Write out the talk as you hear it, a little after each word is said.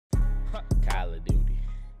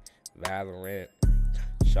Valorant.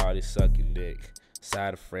 Shawty sucking dick.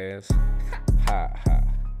 Side of friends. Ha ha.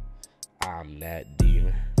 I'm that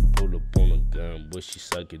demon. Pull up on a gun, but she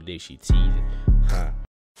sucking dick, she teasing. Huh.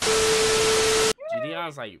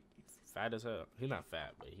 Gideon's like fat as hell. He's not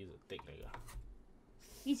fat, but he's a thick nigga.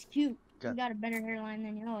 He's cute. He got a better hairline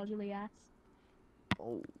than your ugly ass.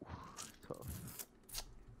 Oh, tough.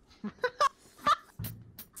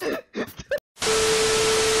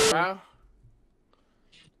 Bro.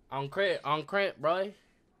 On credit, bro.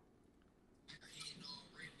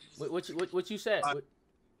 What you said?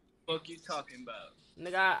 What you talking about?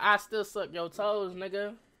 Nigga, I still suck your toes,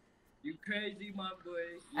 nigga. You crazy, my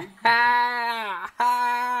boy.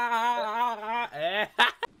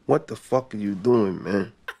 What the fuck are you doing,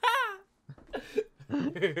 man?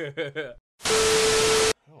 Why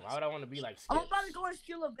would I want to be like Skip? I'm about to go and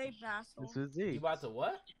steal a vape, asshole. This is it. You about to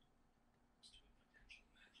what?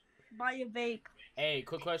 Buy a vape. Hey,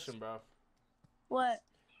 quick question, bro. What?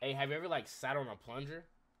 Hey, have you ever like sat on a plunger?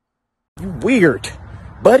 You weird,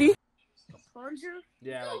 buddy. A plunger?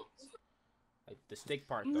 Yeah, like the stick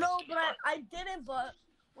part. Though. No, but I didn't. But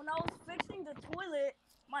when I was fixing the toilet,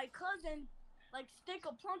 my cousin like stick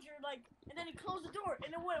a plunger and then he closed the door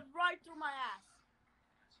and it went right through my ass.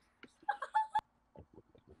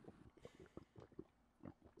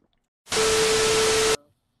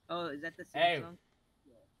 Oh, is that the Samsung? Hey.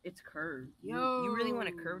 It's curved. Yo. You really want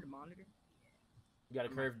a curved monitor? You got a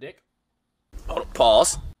curved dick? Oh,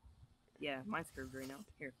 pause. Yeah, mine's curved right now.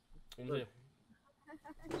 Here.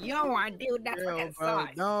 Yo, I do that fucking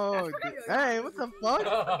sauce. No, hey, what the fuck?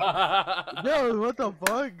 Yo, what the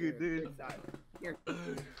fuck, dude? Here.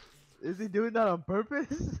 Is he doing that on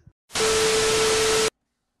purpose?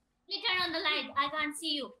 You turn on the light. I can't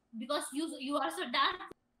see you because you are so dark.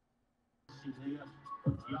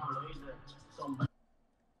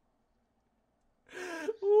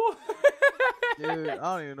 Dude, I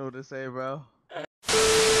don't even know what to say, bro.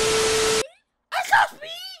 That's us, me.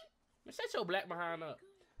 Shut your black behind up,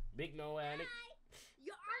 big no addict.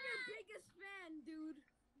 Yo, I'm your biggest fan, dude.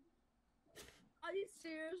 Are you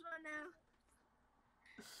serious right now?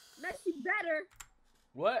 Messi better.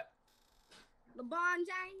 What? LeBron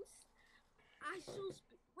James. I should.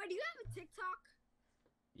 Wait, do you have a TikTok?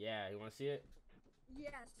 Yeah, you want to see it?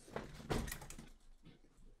 Yes.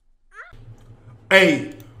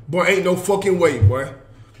 Hey, boy, ain't no fucking way, boy.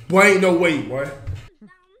 Boy, ain't no way, boy.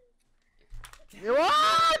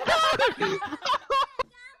 What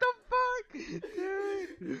the fuck?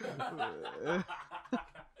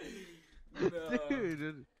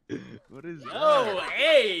 Dude. Dude, what is that? Oh,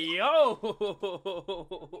 hey, yo.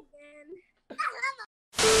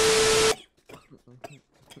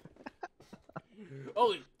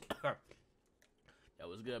 Oh, that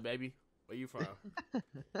was good, baby. Where you from?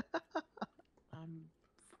 I'm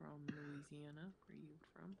from Louisiana. Where are you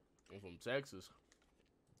from? I'm from Texas.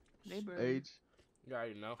 Neighbor. Age? You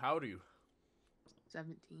already know. How old are you?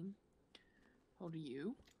 17. How old are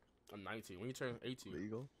you? I'm 19. When you turn 18?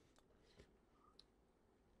 Legal.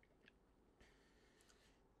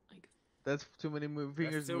 Like, that's too many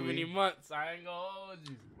fingers. That's too many months. I ain't gonna hold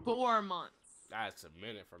you. 4 months. That's a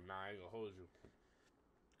minute from now. I ain't gonna hold you.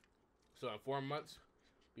 So in 4 months,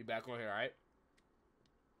 be back on here, alright?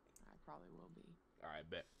 I probably will be. Alright,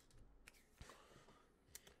 bet.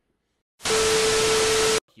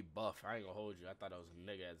 You buff. I ain't gonna hold you. I thought I was a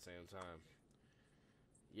nigga at the same time.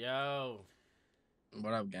 Yo.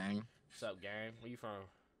 What up, gang? What's up, gang? Where you from?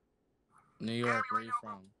 New York. Where you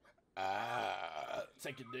from?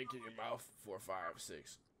 Take your dick in your mouth. 4, 5,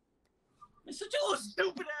 6. You're such a little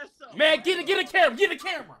stupid ass up. Man, get a camera. Get a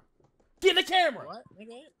camera. Get a camera. What,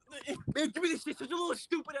 nigga? Man, give me this shit. Such a little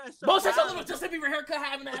stupid ass up. Boy, such a little Justin Bieber haircut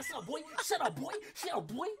having ass up, boy. Shut up, boy. Shut up,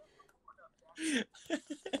 boy.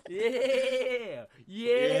 Yeah.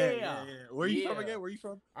 Where you from again? Where you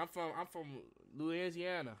from? I'm from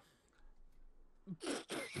Louisiana.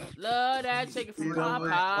 Love that chicken from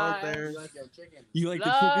Popeyes. You like Love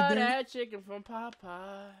the chicken there? that chicken from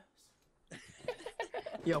Popeyes.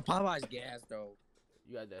 Yo, Popeye's gas though.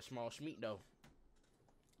 You got that small schmeat though.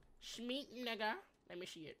 Schmeat, nigga. Let me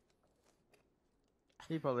see it.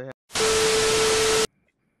 He probably had.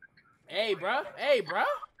 Hey, bro. Hey,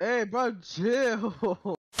 bro, chill.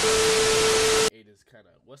 It is kind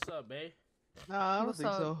of. What's up, babe? Nah, I don't think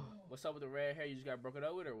so. What's up with the red hair? You just got broken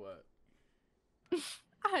up with or what?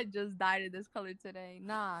 I just dyed it this color today.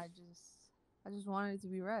 Nah, I just wanted it to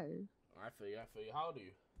be red. I feel you. How old are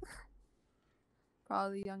you?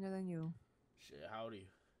 Probably younger than you. Shit, how old are you?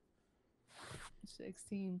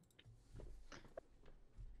 16.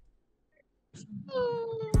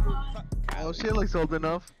 Oh, she looks old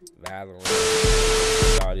enough. Valorant.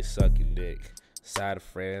 Shawty sucking dick. Side of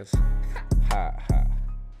friends. Ha ha.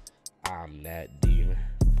 I'm that demon.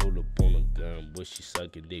 Pull up on a gun, but she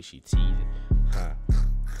sucking dick, she teasing. Huh.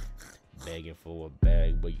 Begging for a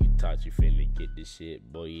bag, but you thought you finna get this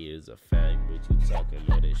shit. Boy, he is a fag, but you talking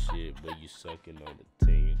all that shit, but you sucking on the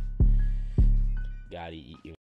team. Gotta eat